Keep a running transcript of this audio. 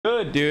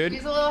Good, dude.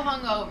 He's a little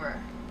hungover.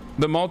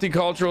 The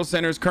Multicultural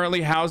Center is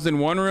currently housed in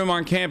one room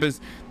on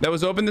campus that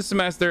was open this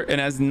semester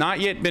and has not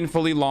yet been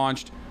fully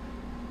launched.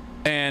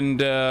 And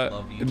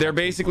they're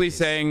basically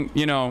saying,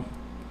 you know,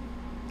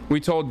 we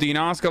told Dean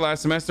Oscar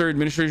last semester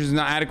administration is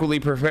not adequately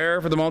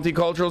prepared for the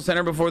Multicultural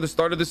Center before the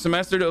start of the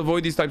semester to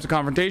avoid these types of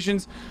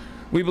confrontations.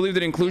 We believe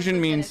that inclusion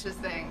means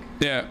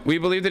we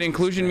believe that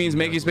inclusion means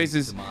making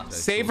spaces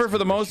safer for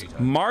the most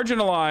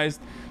marginalized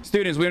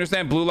students. We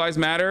understand Blue Lives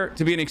Matter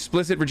to be an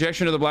explicit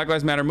rejection of the Black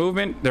Lives Matter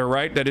movement. They're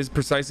right. That is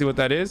precisely what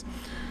that is.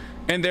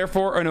 And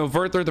therefore an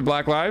overt threat to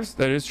Black lives.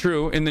 That is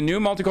true. In the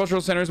new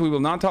multicultural centers, we will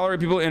not tolerate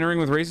people entering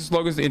with racist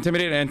slogans to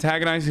intimidate and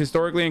antagonize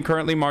historically and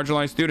currently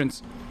marginalized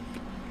students.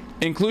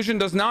 Inclusion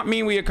does not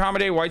mean we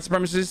accommodate white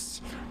supremacists,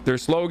 their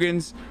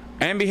slogans,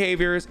 and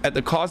behaviors at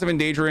the cost of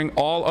endangering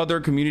all other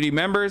community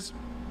members.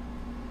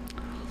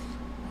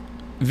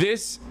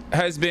 This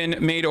has been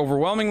made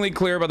overwhelmingly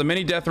clear by the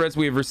many death threats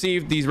we have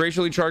received. These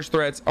racially charged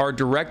threats are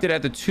directed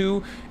at the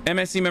two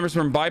MSC members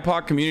from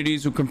BIPOC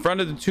communities who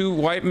confronted the two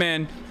white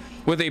men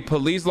with a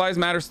Police Lives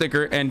Matter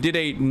sticker and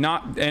did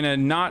not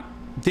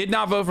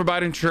vote for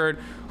Biden shirt,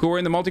 who were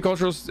in the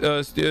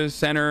multicultural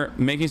center,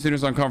 making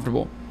students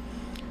uncomfortable.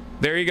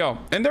 There you go.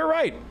 And they're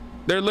right.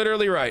 They're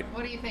literally right.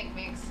 What do you think,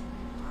 Minx?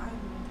 I'm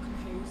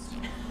confused.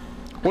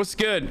 What's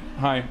good?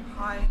 Hi.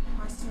 Hi.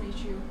 Nice to meet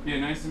you.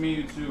 Yeah, nice to meet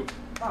you too.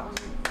 That was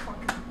a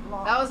fucking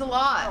lot. That was a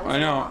lot. I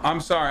know. I'm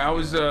sorry. I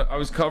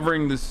was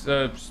covering this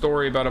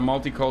story about a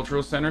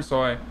multicultural center,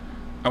 so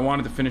I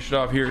wanted to finish it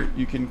off. Here,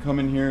 you can come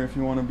in here if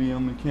you want to be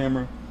on the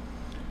camera.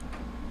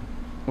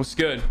 What's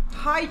good?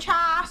 Hi,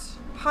 chat.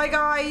 Hi,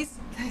 guys.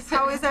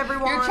 How is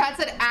everyone? Your chat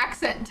said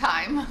accent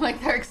time.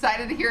 Like they're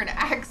excited to hear an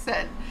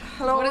accent.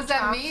 Hello, what does that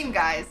chat. mean,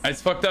 guys?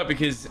 It's fucked up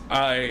because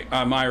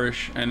I'm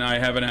Irish and I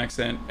have an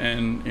accent,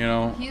 and you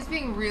know. He's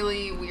being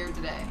really weird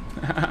today.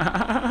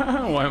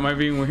 Why am I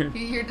being weird?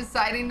 You're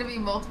deciding to be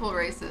multiple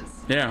races.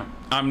 Yeah,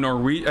 I'm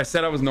Norwegian. I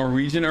said I was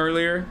Norwegian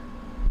earlier.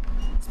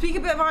 Speak a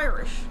bit of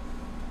Irish.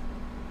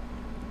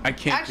 I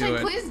can't do it.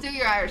 Actually, please do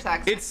your Irish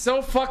accent. It's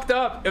so fucked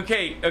up.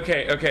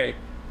 Okay.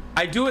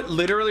 I do it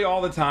literally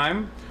all the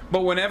time,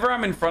 but whenever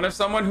I'm in front of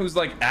someone who's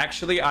like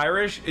actually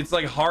Irish, it's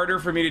like harder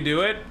for me to do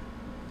it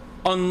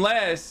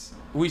unless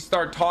we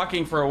start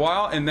talking for a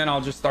while, and then I'll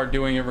just start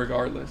doing it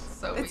regardless.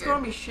 So it's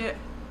gonna be shit.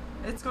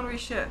 It's gonna be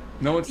shit.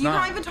 No, it's not. You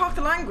can't even talk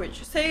the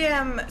language. Say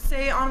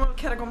Anwyl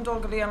Keragum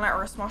Dolgali and Letter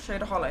Smosh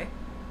the Holly.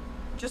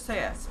 Just say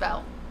it.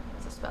 Spell.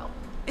 It's a spell.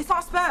 It's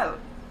not a spell.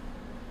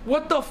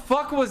 What the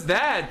fuck was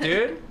that,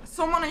 dude?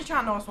 Someone in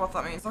chat knows what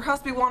that means. There has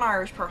to be one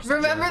Irish person.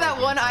 Remember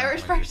that one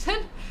Irish person?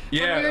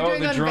 Yeah, when we were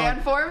doing on drunk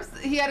band forms,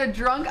 he had a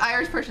drunk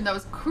Irish person that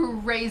was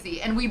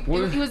crazy, and he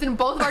was in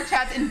both of our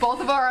chats in both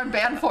of our on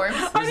band forms.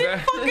 I didn't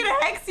fucking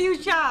hex you,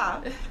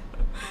 chat.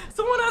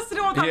 Someone has to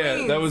know what that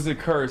means. Yeah, that was a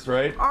curse,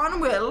 right?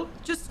 Anwyl,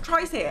 just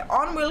try say it.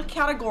 Anwyl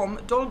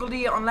Keragum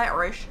Dolgali on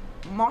Letterish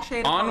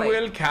Moshe.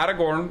 Anwyl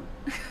Keragum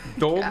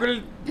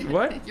Dolgal.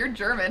 What? You're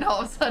German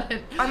all of a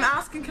sudden. I'm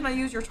asking, can I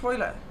use your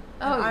toilet?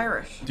 Oh. In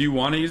Irish. Do you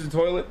want to use the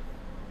toilet?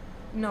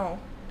 No.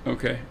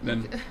 Okay,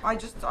 then.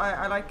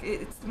 I like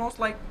it. It's the most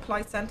like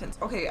polite sentence.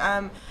 Okay,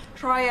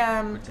 try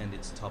Pretend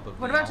it's top of.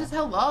 What about just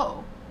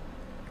hello?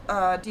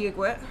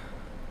 Diagwit.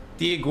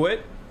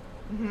 Diagwit?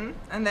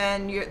 And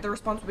then the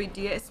response would be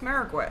Dia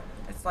Ismeragwit.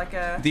 It's like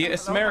a Dia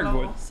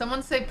Ismeragwit.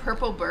 Someone say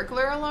purple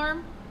burglar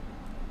alarm.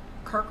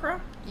 Kirkra?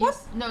 What?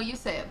 No, you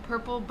say it.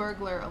 Purple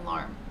burglar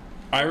alarm.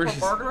 Irish.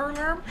 Purple burglar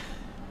alarm?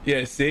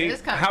 Yeah, see? It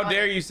is kinda How funny.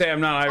 dare you say I'm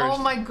not Irish? Oh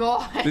my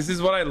god. This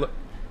is what I look.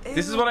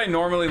 This is what I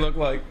normally look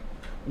like.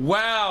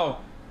 Wow.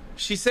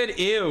 She said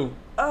ew.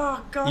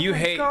 Oh god. You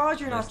thank hate- God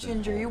you're not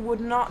ginger. You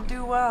would not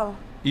do well.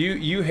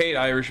 You hate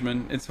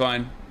Irishmen. It's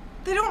fine.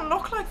 They don't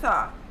look like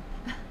that.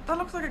 That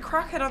looks like a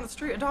crackhead on the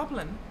street of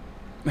Dublin.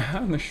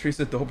 On the streets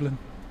of Dublin.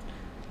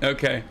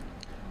 Okay.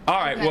 All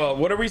right. Okay. Well,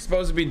 what are we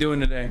supposed to be doing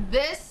today?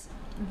 This.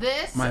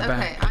 My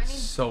Okay, back is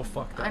so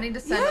fucked up. I need to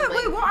send. Yeah, a link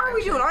wait, what are we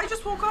actually. doing? I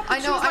just woke up and I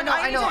she know, was like,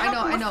 I need to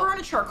help you know. with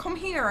furniture. Come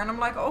here. And I'm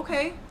like,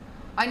 okay.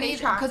 I need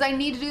because I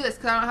need to do this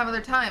because I don't have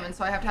other time, and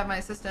so I have to have my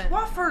assistant.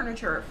 What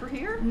furniture? For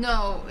here?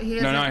 No, he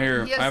has. No, not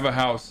here. He has I have a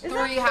house. Is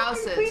Three that fucking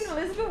houses. Queen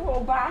Elizabeth with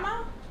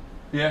Obama?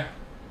 Yeah.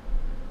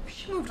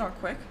 She moved on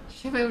quick.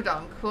 She moved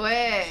on She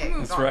quick.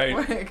 moved That's on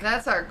right. quick.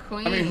 That's our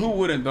queen. I mean, who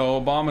wouldn't though?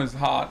 Obama's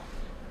hot.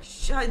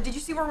 Did you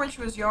see her when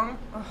she was young?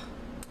 Ugh.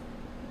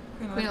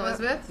 Queen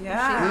Elizabeth?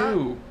 Yeah.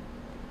 Ooh.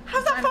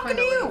 How's that trying to fucking find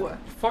a you?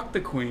 link. Fuck the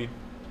queen.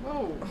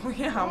 Whoa. Oh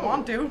yeah, I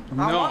want to. I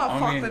No, want to I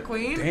fuck mean, the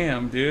queen.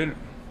 Damn, dude.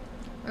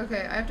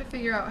 Okay, I have to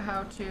figure out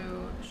how to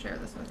share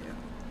this with you.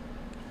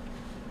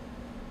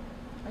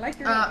 I like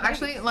your.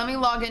 Actually, let me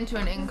log into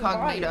an This is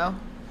incognito.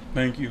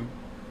 Thank you.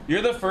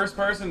 You're the first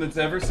person that's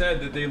ever said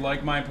that they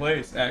like my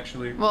place,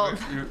 actually. Well,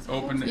 If you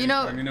open the you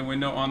know- incognito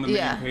window on the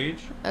yeah. main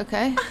page.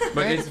 Okay.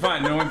 But it's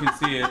fine. No one can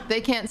see it.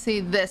 They can't see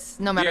this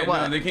no matter Yeah,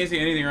 what. no, they can't see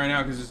anything right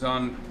now because it's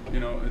on, you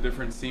know, a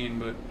different scene.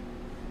 But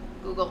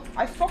Google.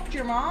 I fucked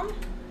your mom.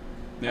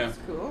 yeah. That's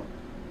cool.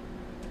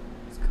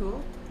 It's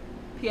cool.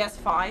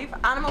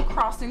 PS5. Animal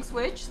Crossing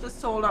Switch, the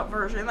sold out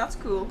version. That's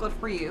cool. Good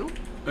for you.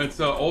 It's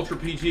Ultra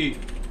PG.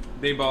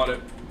 They bought it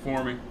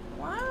for me.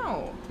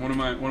 Wow. One of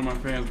my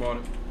fans bought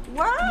it.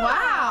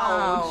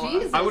 Wow.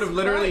 Jesus I would have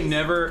literally Christ.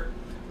 never.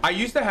 I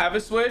used to have a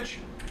Switch,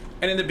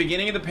 and in the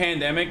beginning of the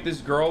pandemic, this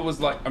girl was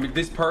like, I mean,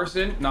 this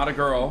person, not a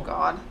girl,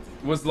 God.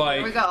 was Here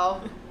we like,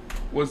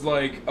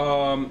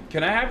 go.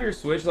 can I have your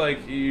Switch?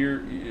 Like, do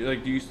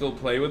you still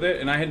play with it?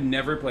 And I had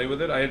never played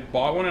with it. I had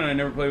bought one and I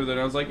never played with it.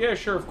 And I was like, yeah,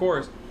 sure, of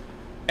course.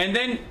 And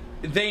then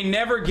they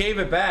never gave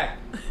it back.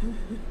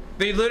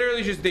 They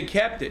literally they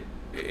kept it.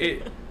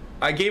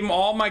 I gave them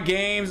all my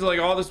games, like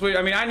all the Switch.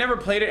 I mean, I never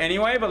played it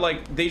anyway, but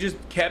like they just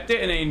kept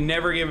it and they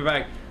never gave it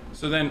back.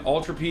 So then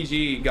Ultra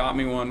PG got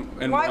me one.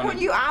 And why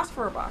wouldn't you ask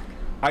for it back?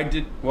 I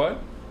did what?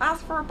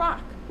 Ask for it back.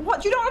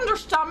 What? You don't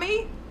understand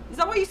me? Is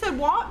that what you said?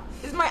 What?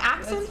 Is my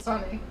accent? That's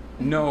funny.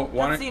 No.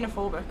 Why That's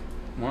xenophobic.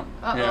 What?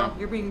 Uh-oh. Yeah.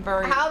 You're being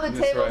very. How the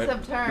That's tables right.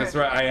 have turned. That's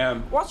right. I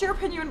am. What's your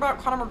opinion about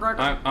Conor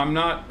McGregor? I'm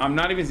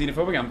not even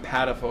xenophobic. I'm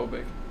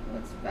patophobic.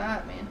 What's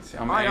that mean? See,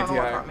 I'm I don't know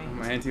what that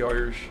means. I'm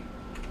anti-Irish.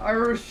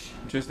 Irish.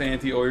 Just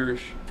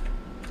anti-Irish.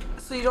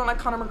 So you don't like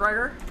Conor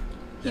McGregor?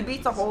 He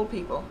beats the whole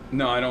people.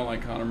 No, I don't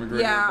like Conor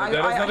McGregor. Yeah, but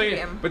that has I nothing, hate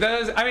him. But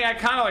that is, I mean, I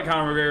kind of like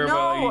Conor McGregor, but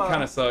like, No. he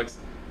kind of sucks.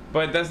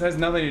 But that has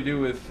nothing to do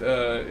with,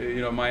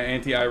 you know, my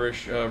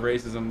anti-Irish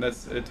racism.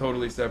 That's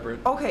totally separate.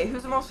 Okay,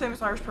 who's the most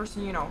famous Irish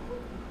person you know?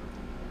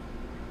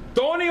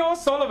 Donny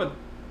O'Sullivan,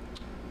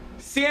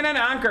 CNN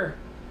anchor.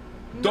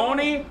 No.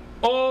 Donny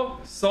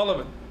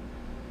O'Sullivan.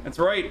 That's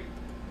right.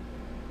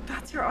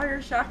 That's your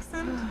Irish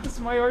accent? That's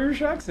my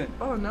Irish accent.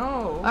 Oh no.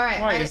 All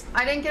right, Why?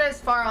 I didn't get as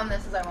far on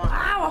this as I wanted.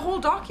 Wow, a whole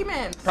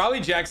document.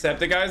 Probably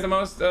Jacksepticeye is the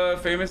most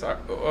famous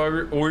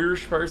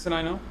Irish person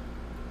I know.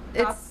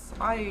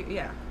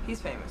 Yeah,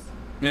 he's famous.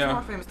 Yeah. He's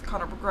more famous than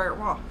Conor McGregor.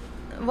 What?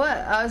 What?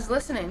 I was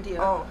listening to you.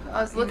 Oh.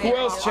 I was looking. Who at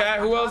else, you. chat?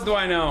 Who else do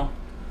I know?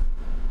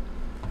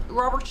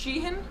 Robert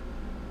Sheehan?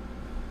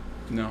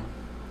 No.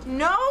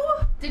 No?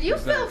 Did you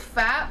Who's feel that?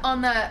 fat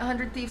on that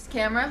 100 Thieves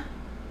camera?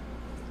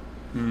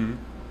 Hmm.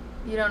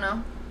 You don't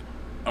know.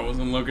 I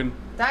wasn't looking.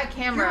 That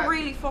camera You're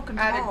really fucking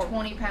added tall.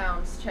 20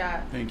 pounds,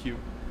 chat. Thank you.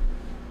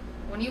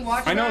 When you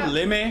watch I know that,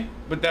 Limmy,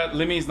 but that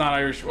Limmy's not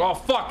Irish. Oh,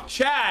 fuck,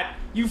 chat!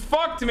 You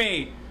fucked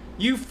me!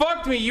 You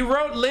fucked me! You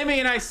wrote Limmy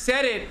and I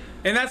said it,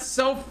 and that's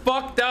so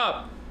fucked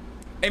up.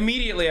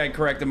 Immediately, I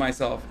corrected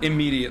myself.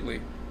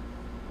 Immediately.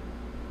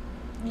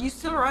 You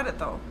still read it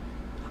though.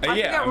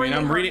 Yeah, I mean,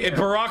 I'm reading it.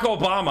 Barack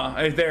Obama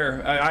right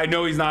there. I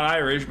know he's not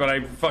Irish, but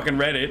I fucking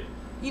read it.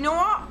 You know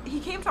what? He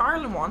came to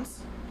Ireland once.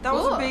 That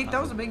was Cool.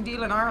 a big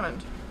deal in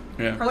Ireland.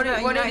 Yeah. what did President of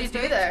the you United do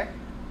States. there?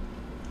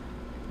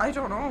 I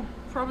don't know.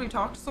 Probably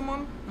talk to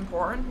someone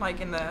important,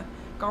 like in the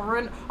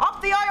government.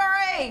 Up the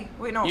IRA!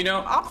 Wait, no. You know-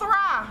 Up the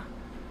RA!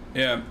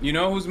 Yeah, you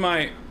know who's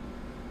my...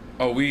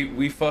 Oh,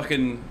 we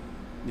fucking...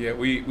 Yeah,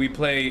 we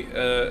play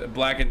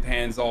Black and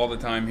Tans all the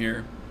time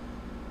here.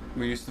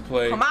 We used to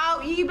play... Come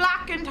out, ye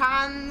black and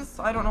tans!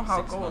 I don't know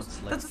how it goes.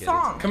 That's a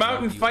song. Come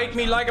out and fight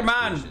me like a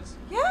man.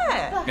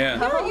 Yeah. Yeah.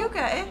 Yeah, you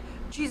get it.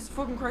 Jesus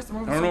fucking Christ, I'm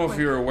moving I don't so know if quick.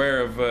 you're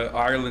aware of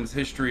Ireland's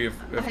history of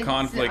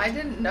conflict I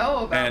didn't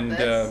know about and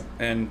this.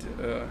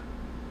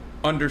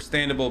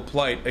 understandable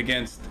plight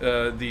against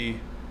the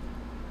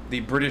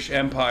British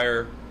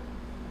Empire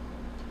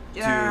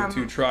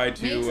to try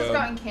to. Minx has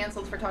gotten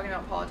canceled for talking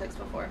about politics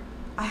before.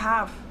 I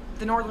have.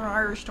 The Northern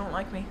Irish don't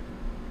like me.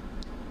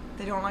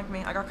 They don't like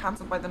me. I got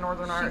cancelled by the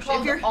Northern Irish. She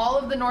called all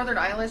of the Northern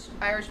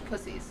Irish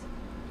pussies.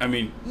 I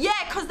mean, Yeah,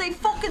 because they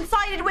fucking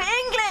sided with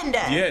England!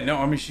 yeah, no,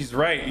 I mean she's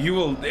right.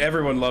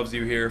 Everyone loves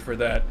you here for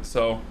that.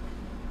 So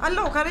And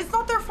look, and it's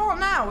not their fault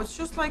now. It's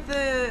just like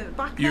the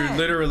back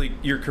then.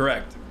 you're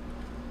correct.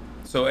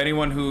 So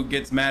anyone who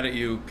gets mad at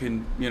you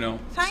can,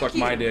 suck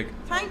my dick.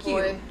 Thank Oh, you.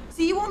 boy.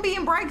 See, you won't be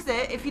in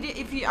Brexit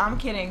if you. I'm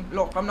kidding.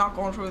 Look, I'm not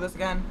going through this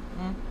again.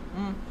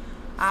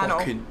 I know.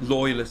 Fucking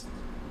loyalist.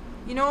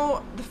 You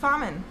know the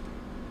famine.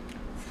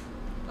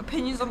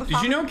 Opinions on the Did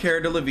famine. you know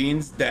Cara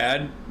Delevingne's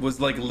dad was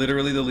like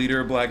literally the leader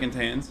of Black and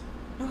Tans?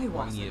 No, he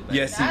wasn't.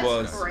 Yes, That's he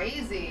was.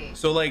 crazy.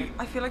 So like,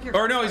 I feel like you're.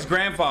 or no, his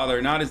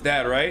grandfather, not his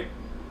dad, right?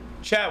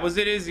 Chat, was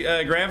it his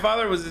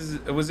grandfather? Or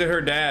was it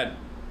her dad?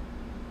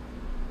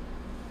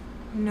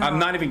 No. I'm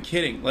not even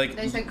kidding. Like,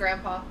 They said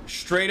grandpa.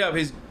 straight up,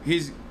 his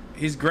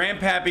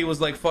grandpappy was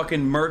like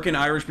fucking murking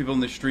Irish people in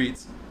the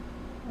streets.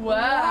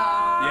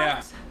 Wow.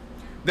 Yeah.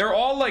 They're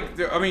all like,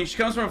 I mean, she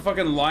comes from a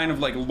fucking line of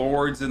like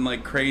lords and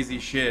like crazy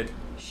shit.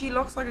 She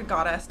looks like a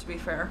goddess, to be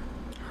fair.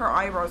 Her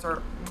eyebrows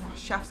are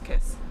chef's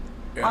kiss.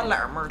 Yeah. I'll let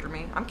her murder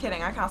me. I'm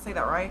kidding. I can't say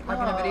that, right? Like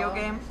in a video Aw,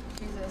 game.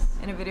 Jesus.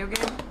 In a video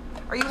game.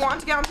 Are you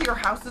wanting to get onto your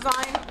house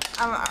design?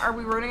 Are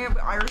we ruining it with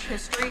Irish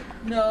history?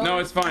 No. No,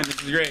 it's fine.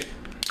 This is great.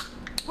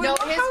 Wait, No,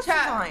 what his house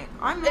chat. design?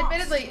 I'm not.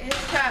 Admittedly, his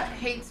chat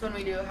hates when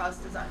we do house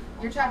design.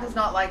 Your chat does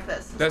not like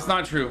this. That's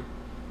not true.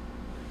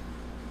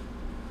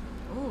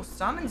 Oh,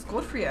 standing's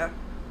good for you.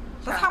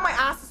 That's how my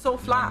ass is so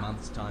flat.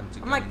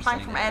 I'm like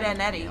Plank from Ed, Edd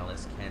n Eddy.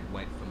 Can't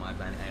wait for my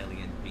Van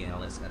Alien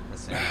BLS at the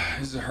center.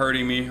 This is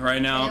hurting me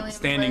right now. Alien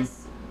Standing.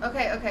 Bliss.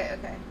 Okay.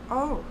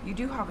 Oh, you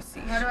do have a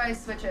seat. How do I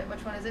switch it?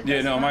 Which one is it?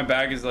 Yeah, no, my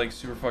bag is like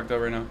super fucked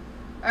up right now.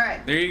 All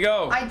right. There you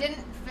go. I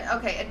didn't.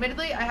 Okay,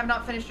 admittedly, I have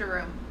not finished your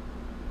room.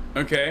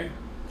 Okay.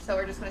 So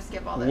we're just gonna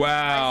skip all this.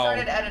 Wow. I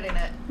started editing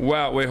it.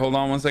 Wow. Wait, hold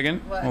on 1 second.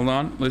 What? Hold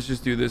on. Let's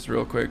just do this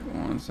real quick.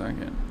 1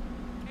 second.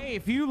 Hey,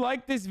 if you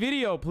like this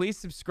video, please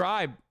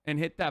subscribe and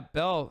hit that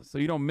bell so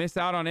you don't miss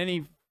out on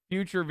any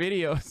future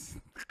videos.